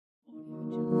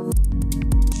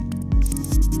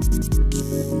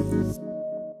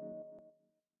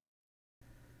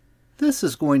This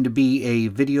is going to be a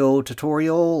video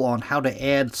tutorial on how to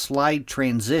add slide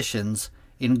transitions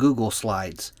in Google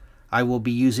Slides. I will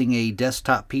be using a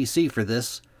desktop PC for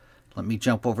this. Let me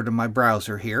jump over to my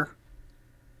browser here.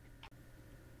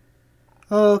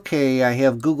 Okay, I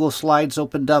have Google Slides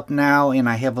opened up now, and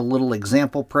I have a little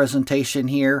example presentation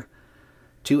here.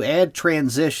 To add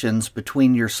transitions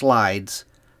between your slides,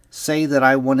 say that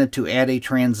I wanted to add a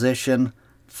transition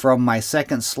from my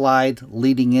second slide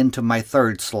leading into my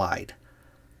third slide.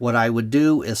 What I would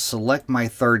do is select my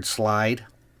third slide,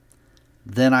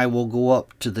 then I will go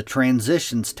up to the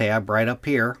Transitions tab right up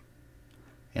here,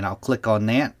 and I'll click on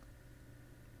that.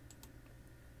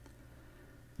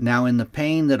 Now in the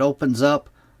pane that opens up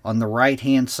on the right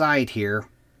hand side here,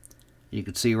 you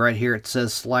can see right here it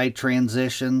says Slide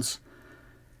Transitions.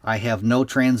 I have no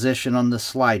transition on the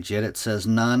slide yet. It says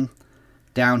none.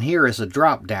 Down here is a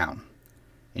drop down,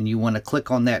 and you want to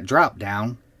click on that drop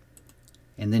down,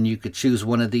 and then you could choose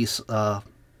one of these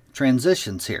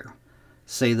transitions here.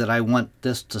 Say that I want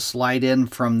this to slide in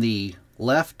from the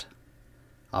left.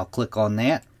 I'll click on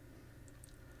that.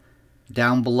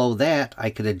 Down below that, I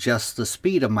could adjust the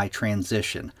speed of my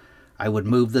transition. I would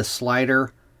move this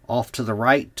slider off to the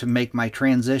right to make my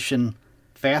transition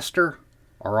faster,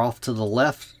 or off to the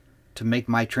left to make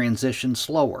my transition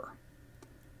slower.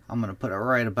 I'm going to put it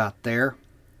right about there.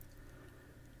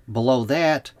 Below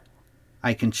that,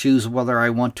 I can choose whether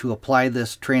I want to apply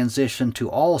this transition to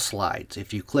all slides.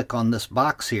 If you click on this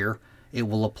box here, it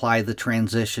will apply the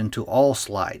transition to all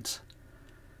slides.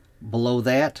 Below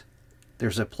that,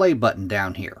 there's a play button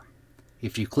down here.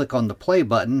 If you click on the play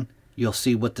button, you'll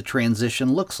see what the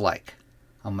transition looks like.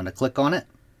 I'm going to click on it.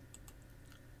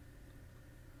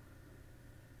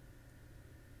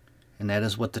 And that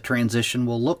is what the transition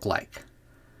will look like.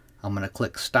 I'm going to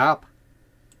click stop.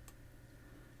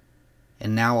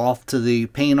 And now off to the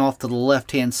pane off to the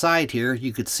left hand side here,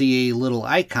 you could see a little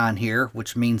icon here,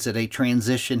 which means that a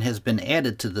transition has been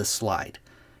added to this slide.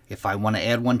 If I want to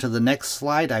add one to the next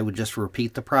slide, I would just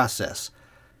repeat the process.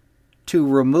 To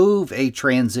remove a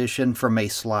transition from a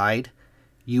slide,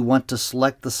 you want to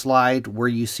select the slide where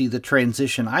you see the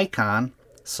transition icon.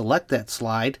 Select that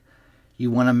slide. You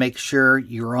want to make sure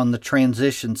you're on the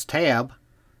Transitions tab.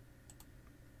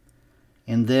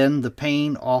 And then the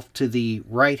pane off to the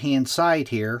right hand side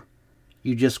here,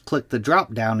 you just click the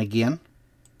drop down again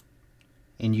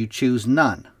and you choose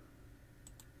none.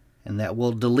 And that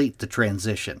will delete the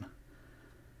transition.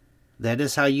 That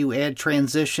is how you add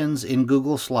transitions in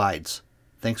Google Slides.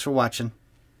 Thanks for watching.